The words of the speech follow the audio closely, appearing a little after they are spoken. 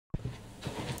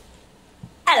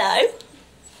Hello.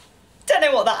 Don't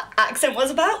know what that accent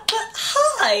was about, but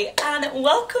hi and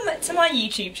welcome to my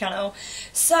YouTube channel.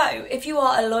 So if you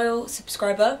are a loyal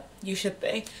subscriber, you should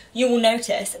be, you will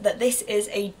notice that this is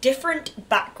a different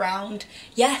background.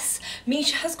 Yes,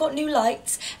 Misha has got new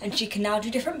lights and she can now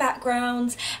do different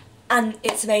backgrounds and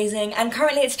it's amazing, and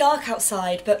currently it's dark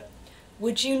outside, but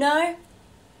would you know?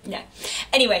 No.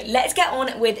 Anyway, let's get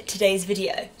on with today's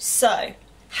video. So,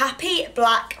 happy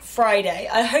Black Friday.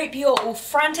 I hope you're all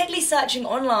frantically searching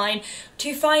online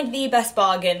to find the best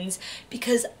bargains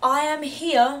because I am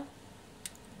here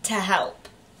to help.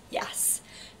 Yes,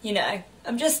 you know,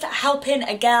 I'm just helping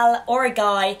a gal or a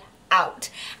guy out,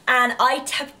 and I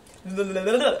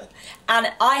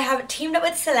have teamed up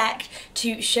with Select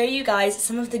to show you guys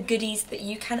some of the goodies that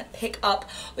you can pick up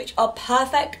which are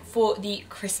perfect for the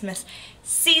Christmas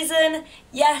season.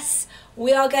 Yes,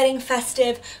 we are getting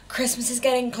festive, Christmas is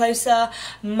getting closer,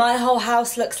 my whole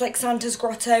house looks like Santa's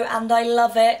grotto and I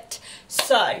love it.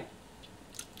 So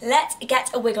let's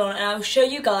get a wiggle on and I'll show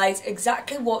you guys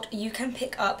exactly what you can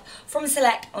pick up from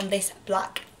Select on this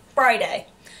Black Friday.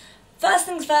 First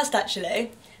things first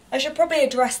actually, I should probably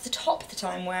address the top that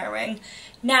I'm wearing.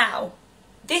 Now,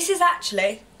 this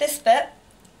bit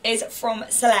is from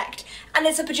Select and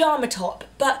it's a pyjama top,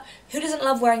 but who doesn't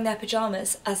love wearing their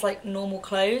pyjamas as like normal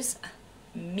clothes?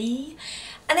 Me.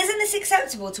 And isn't this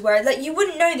acceptable to wear? Like, you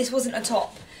wouldn't know this wasn't a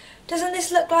top. Doesn't this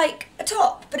look like a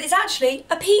top? But it's actually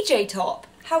a PJ top.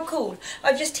 How cool.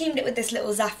 I've just teamed it with this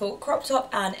little ZAFUL crop top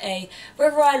and a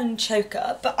River Island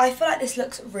choker, but I feel like this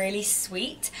looks really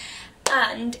sweet.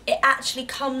 And it actually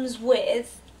comes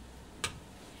with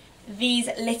these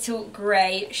little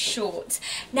grey shorts.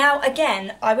 Now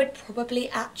again, I would probably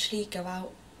actually go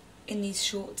out in these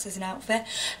shorts as an outfit.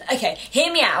 Okay,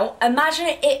 hear me out.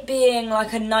 Imagine it being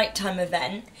like a nighttime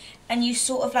event and you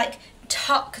sort of like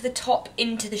tuck the top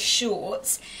into the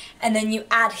shorts and then you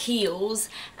add heels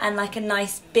and like a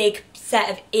nice big set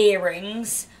of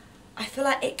earrings. I feel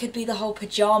like it could be the whole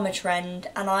pyjama trend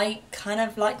and I kind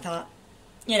of like that,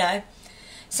 you know.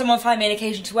 Someone find me an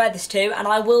occasion to wear this to and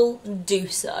I will do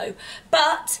so.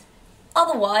 But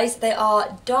otherwise they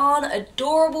are darn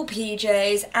adorable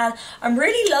PJs and I'm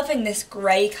really loving this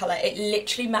grey colour. It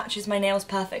literally matches my nails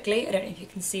perfectly. I don't know if you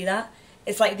can see that.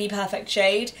 It's like the perfect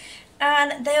shade.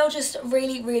 And they are just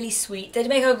really, really sweet. They'd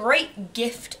make a great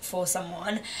gift for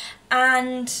someone.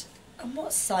 And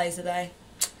what size are they?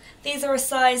 These are a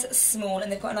size small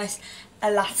and they've got a nice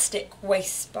elastic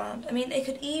waistband. I mean, they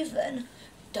could even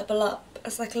double up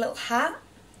as like a little hat.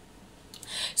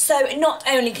 So not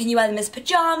only can you wear them as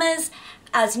pyjamas,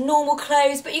 as normal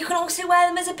clothes, but you can also wear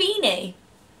them as a beanie.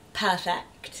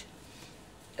 Perfect.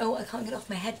 Oh, I can't get it off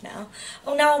my head now.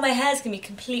 Oh, now my hair's gonna be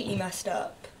completely messed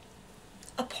up.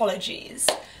 Apologies.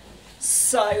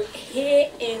 So here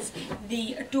is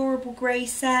the adorable grey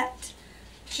set.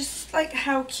 Just like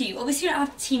how cute. Obviously you don't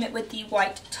have to team it with the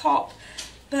white top,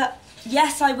 but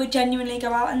yes, I would genuinely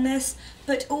go out in this,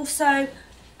 but also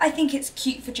I think it's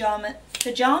cute pajamas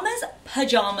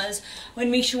when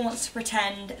Misha wants to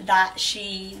pretend that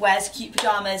she wears cute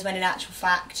pajamas when in actual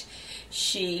fact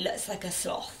she looks like a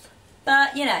sloth.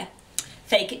 But you know,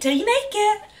 fake it till you make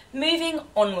it. Moving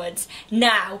onwards.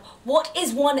 Now, what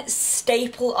is one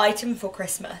staple item for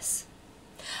Christmas?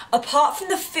 Apart from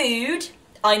the food,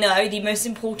 I know, the most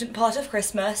important part of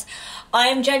Christmas, I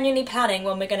am genuinely planning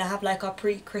when we're going to have like our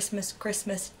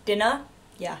pre-Christmas dinner.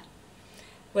 Yeah.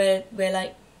 We're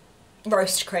like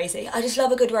roast crazy. I just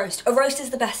love a good roast. A roast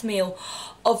is the best meal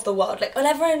of the world. Like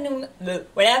whenever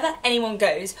anyone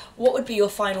goes, what would be your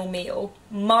final meal?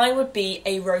 Mine would be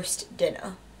a roast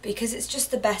dinner because it's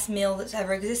just the best meal that's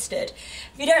ever existed.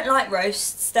 If you don't like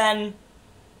roasts, then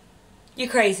you're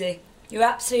crazy. You're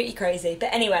absolutely crazy.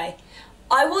 But anyway,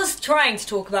 I was trying to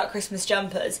talk about Christmas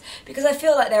jumpers because I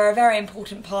feel like they're a very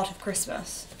important part of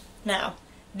Christmas. Now,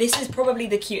 this is probably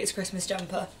the cutest Christmas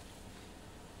jumper.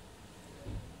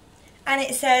 And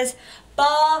it says,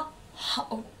 oh,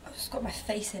 I've just got my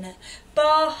face in it.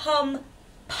 Bar hum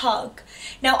pug.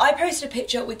 Now, I posted a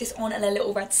picture with this on and a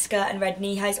little red skirt and red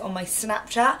knee highs on my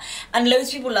Snapchat, and loads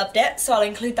of people loved it, so I'll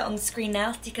include that on the screen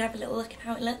now so you can have a little look at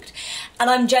how it looked. And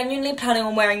I'm genuinely planning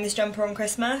on wearing this jumper on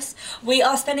Christmas. We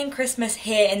are spending Christmas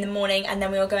here in the morning and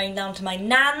then we are going down to my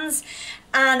nan's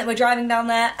and we're driving down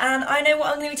there and I know what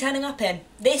I'm going to be turning up in.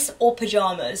 This or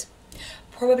pyjamas.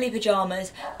 Probably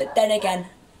pyjamas, but then again,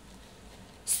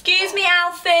 excuse me,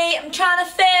 Alfie, I'm trying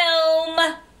to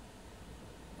film.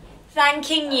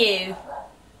 Thanking you.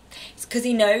 It's because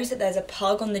he knows that there's a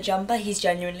pug on the jumper, he's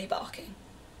genuinely barking.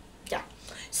 Yeah.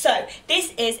 So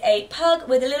this is a pug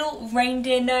with a little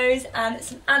reindeer nose and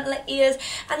some antler ears,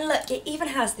 and look, it even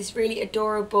has this really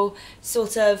adorable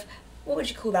sort of, what would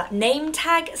you call that, name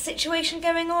tag situation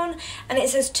going on, and it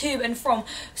says to and from.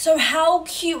 So how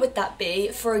cute would that be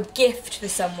for a gift for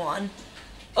someone?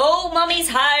 Oh, Mummy's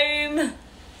home.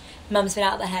 Mum's been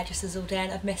out of the hairdressers all day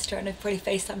and I've missed her, and I've probably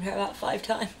FaceTimed her about 5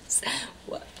 times.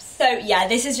 Whoops. So yeah,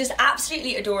 this is just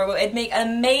absolutely adorable. It'd make an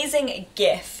amazing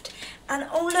gift. And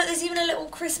oh look, there's even a little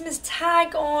Christmas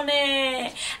tag on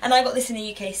it. And I got this in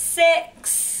the UK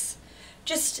 6.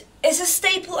 Just, it's a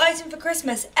staple item for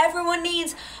Christmas. Everyone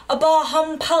needs a bar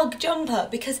hum pug jumper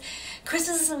because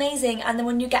Christmas is amazing, and then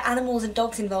when you get animals and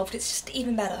dogs involved, it's just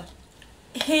even better.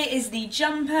 Here is the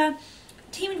jumper,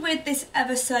 teamed with this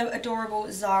ever so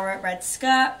adorable Zara red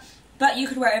skirt, but you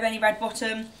could wear it with any red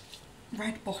bottom.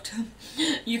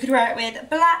 You could wear it with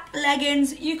black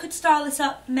leggings. You could style this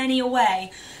up many a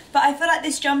way, but I feel like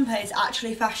this jumper is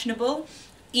actually fashionable,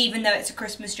 even though it's a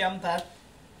Christmas jumper.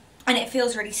 And it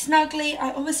feels really snuggly.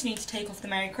 I obviously need to take off the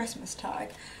Merry Christmas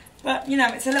tag, but you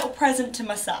know, it's a little present to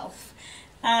myself.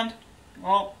 And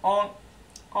who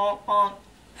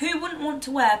wouldn't want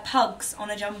to wear pugs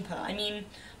on a jumper? I mean,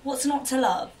 what's not to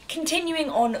love? Continuing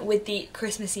on with the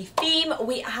Christmassy theme,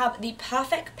 we have the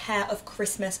perfect pair of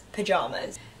Christmas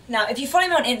pyjamas. Now, if you follow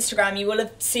me on Instagram, you will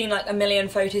have seen like a million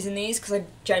photos in these because I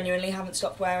genuinely haven't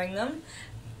stopped wearing them.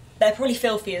 They're probably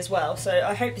filthy as well, so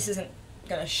I hope this isn't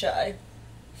going to show. I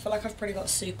feel like I've pretty got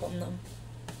soup on them.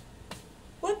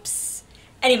 Whoops.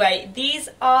 Anyway, these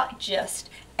are just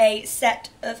a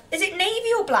set of, is it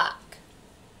navy or black?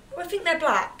 I think they're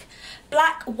black.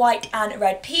 Black, white and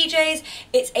red PJs.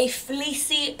 It's a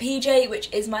fleecy PJ,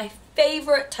 which is my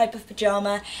favourite type of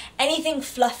pyjama. Anything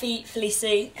fluffy,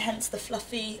 fleecy, hence the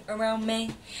fluffy around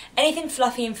me. Anything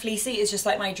fluffy and fleecy is just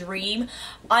like my dream.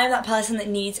 I am that person that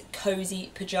needs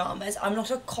cosy pyjamas. I'm not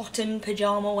a cotton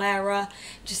pyjama wearer.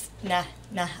 Just nah.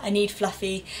 I need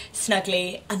fluffy,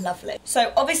 snuggly and lovely.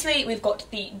 So obviously we've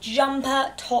got the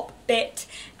jumper top bit,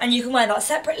 and you can wear that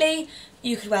separately.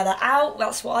 You could wear that out,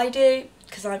 that's what I do,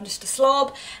 because I'm just a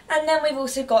slob. And then we've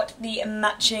also got the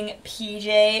matching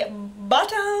PJ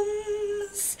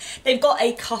bottoms. They've got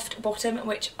a cuffed bottom,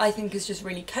 which I think is just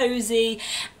really cozy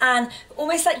and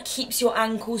almost like keeps your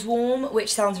ankles warm,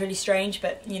 which sounds really strange,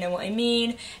 but you know what I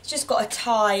mean. It's just got a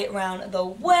tie around the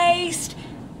waist,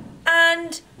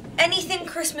 and anything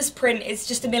Christmas print is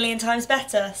just a million times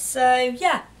better. So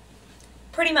yeah,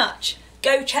 pretty much.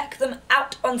 Go check them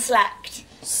out on Select.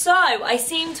 So, I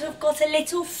seem to have got a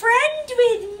little friend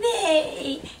with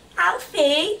me.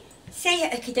 Alfie, say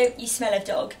it. Okay, don't you smell a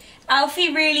dog.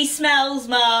 Alfie really smells,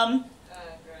 Mum.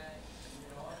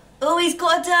 Oh, he's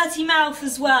got a dirty mouth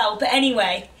as well. But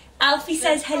anyway, Alfie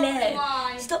says hello.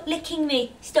 Stop licking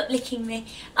me. Stop licking me.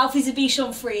 Alfie's a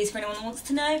Bichon Frise, for anyone that wants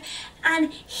to know.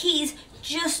 And he's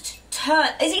just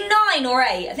turned... Is he 9 or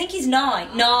 8? I think he's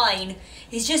 9. 9.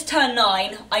 He's just turned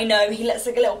 9. I know, he looks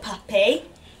like a little puppy.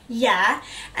 Yeah,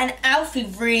 and Alfie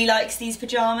really likes these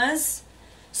pyjamas.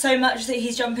 So much that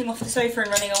he's jumping off the sofa and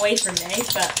running away from me,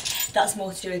 but that's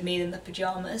more to do with me than the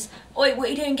pyjamas. Oi, what are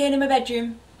you doing getting in my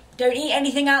bedroom? Don't eat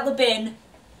anything out the bin.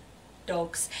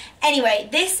 Dogs. Anyway,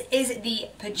 this is the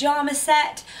pyjama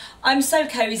set. I'm so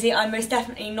cozy, I'm most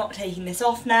definitely not taking this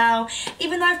off now,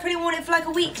 even though I've pretty worn it for like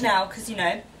a week now, because, you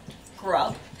know,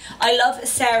 grub. I love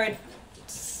Sarah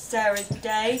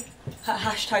Day, her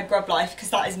hashtag grub life, because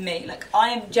that is me. Like, I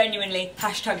am genuinely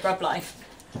hashtag grub life.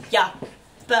 Yeah,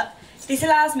 but this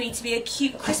allows me to be a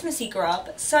cute Christmassy grub,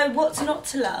 so what's not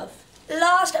to love?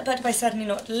 Last but by certainly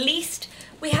not least,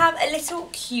 we have a little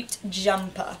cute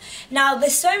jumper. Now,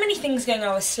 there's so many things going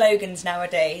on with slogans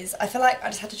nowadays. I feel like I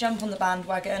just had to jump on the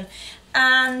bandwagon.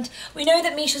 And we know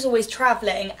that Misha's always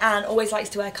travelling and always likes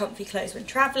to wear comfy clothes when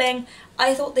travelling.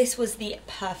 I thought this was the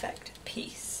perfect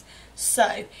piece.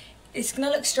 So, it's going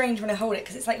to look strange when I hold it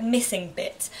because it's like missing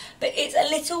bits. But it's a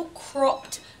little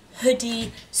cropped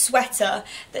hoodie sweater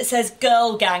that says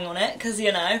Girl Gang on it, because,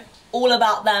 you know, all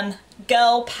about them.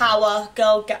 Girl power,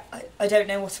 girl I don't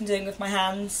know what I'm doing with my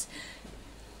hands.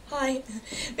 Hi.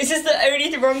 This is the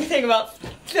only wrong thing about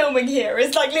filming here.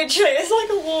 It's like literally, it's like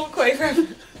a walkway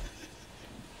from...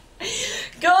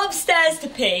 Go upstairs to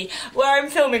pee, where I'm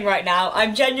filming right now.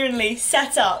 I'm genuinely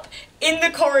set up in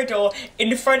the corridor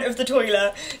in front of the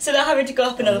toilet, so they're having to go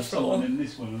up another floor. In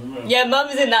this one as well. Yeah,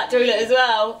 Mum's in that toilet as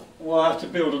well. Well, I have to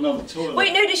build another toilet.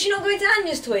 Wait, no, does she not go into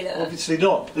Anya's toilet? Obviously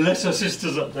not, unless her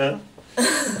sister's up there.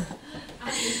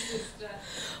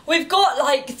 We've got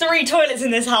like 3 toilets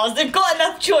in this house. They've got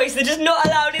enough choice, they're just not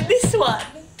allowed in this one.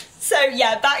 So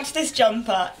yeah, back to this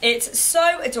jumper. It's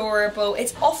so adorable.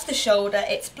 It's off the shoulder,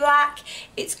 it's black,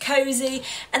 it's cozy,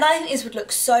 and I think this would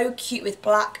look so cute with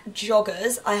black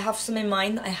joggers. I have some in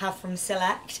mind that I have from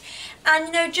Select. And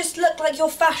you know, just look like you're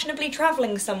fashionably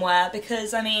travelling somewhere,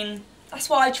 because I mean, that's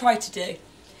what I try to do.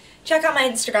 Check out my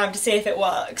Instagram to see if it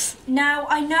works. Now,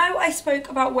 I know I spoke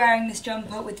about wearing this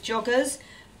jumper with joggers,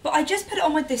 but I just put it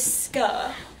on with this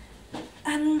skirt.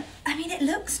 I mean, it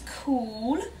looks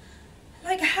cool.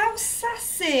 Like, how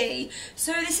sassy.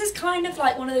 So this is kind of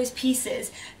like one of those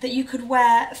pieces that you could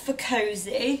wear for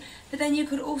cozy, but then you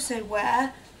could also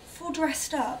wear for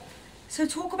dressed up. So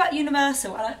talk about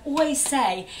universal, and I always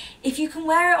say, if you can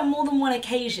wear it on more than one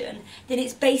occasion, then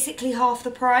it's basically half the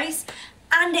price,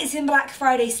 and it's in Black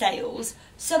Friday sales.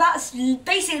 So that's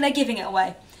basically, they're giving it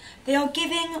away. They are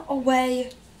giving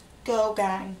away Girl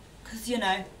Gang, because you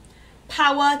know,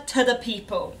 power to the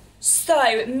people.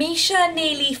 So, Misha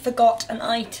nearly forgot an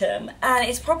item, and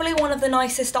it's probably one of the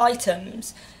nicest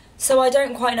items, so I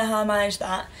don't quite know how I managed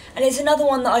that. And it's another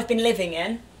one that I've been living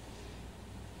in.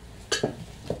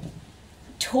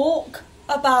 Talk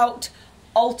about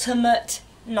ultimate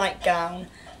nightgown.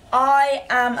 I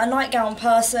am a nightgown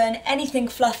person. Anything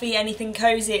fluffy, anything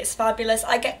cozy, it's fabulous.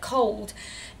 I get cold,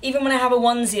 even when I have a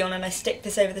onesie on and I stick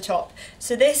this over the top.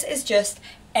 So this is just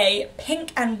a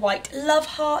pink and white love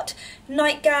heart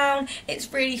nightgown.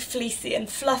 It's really fleecy and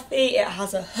fluffy. It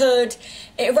has a hood.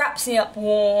 It wraps me up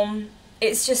warm.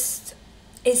 It's just,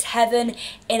 it's heaven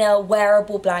in a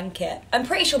wearable blanket. I'm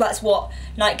pretty sure that's what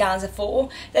nightgowns are for.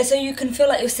 They're so you can feel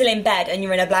like you're still in bed and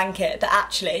you're in a blanket, but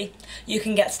actually you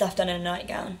can get stuff done in a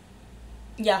nightgown.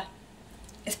 Yeah,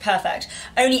 it's perfect.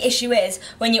 Only issue is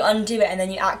when you undo it and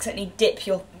then you accidentally dip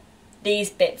these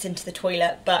bits into the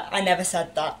toilet, but I never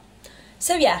said that.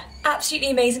 So yeah,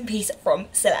 absolutely amazing piece from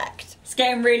Select. It's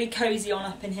getting really cozy on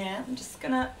up in here. I'm just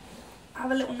gonna have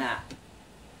a little nap.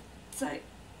 So,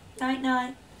 night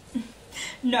night.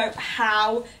 No,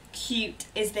 how cute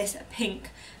is this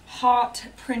pink heart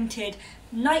printed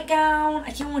nightgown? I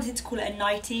keep wanting to call it a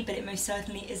nightie, but it most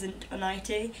certainly isn't a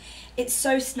nightie. It's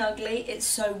so snuggly, it's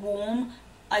so warm.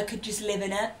 I could just live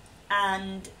in it.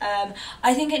 And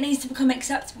I think it needs to become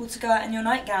acceptable to go out in your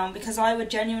nightgown, because I would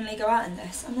genuinely go out in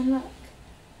this. And then look,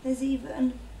 there's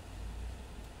even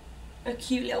a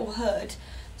cute little hood.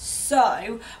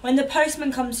 So when the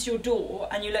postman comes to your door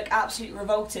and you look absolutely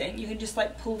revolting, you can just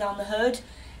like pull down the hood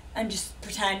and just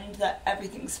pretend that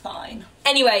everything's fine.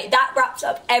 Anyway, that wraps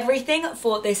up everything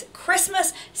for this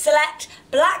Christmas Select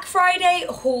Black Friday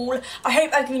haul. I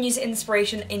hope I've given you some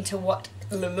inspiration into what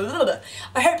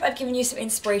I hope I've given you some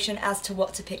inspiration as to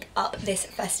what to pick up this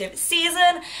festive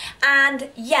season. And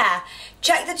yeah,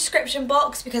 check the description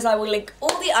box because I will link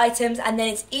all the items, and then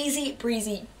it's easy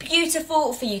breezy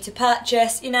beautiful for you to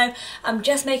purchase. You know, I'm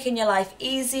just making your life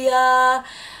easier.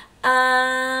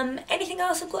 Anything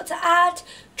else I've got to add?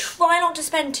 Try not to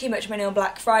spend too much money on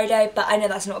Black Friday, but I know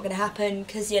that's not going to happen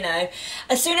because, you know,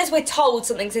 as soon as we're told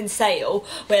something's in sale,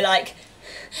 we're like,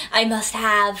 I must.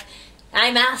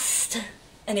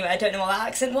 Anyway, I don't know what that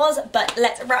accent was, but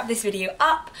let's wrap this video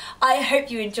up. I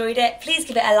hope you enjoyed it. Please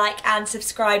give it a like and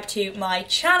subscribe to my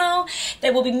channel.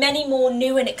 There will be many more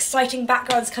new and exciting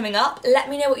backgrounds coming up. Let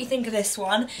me know what you think of this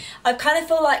one. I kind of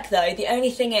feel like, though, the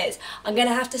only thing is I'm going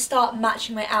to have to start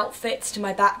matching my outfits to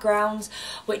my backgrounds,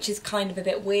 which is kind of a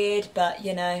bit weird, but,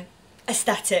 you know,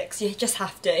 aesthetics, you just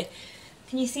have to.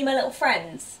 Can you see my little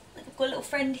friends? Like, I've got a little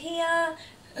friend here.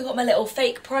 I've got my little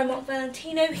fake Primark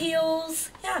Valentino heels.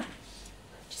 Yeah.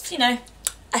 You know,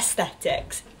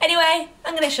 aesthetics. Anyway,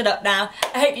 I'm gonna shut up now.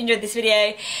 I hope you enjoyed this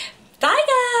video. Bye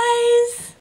guys!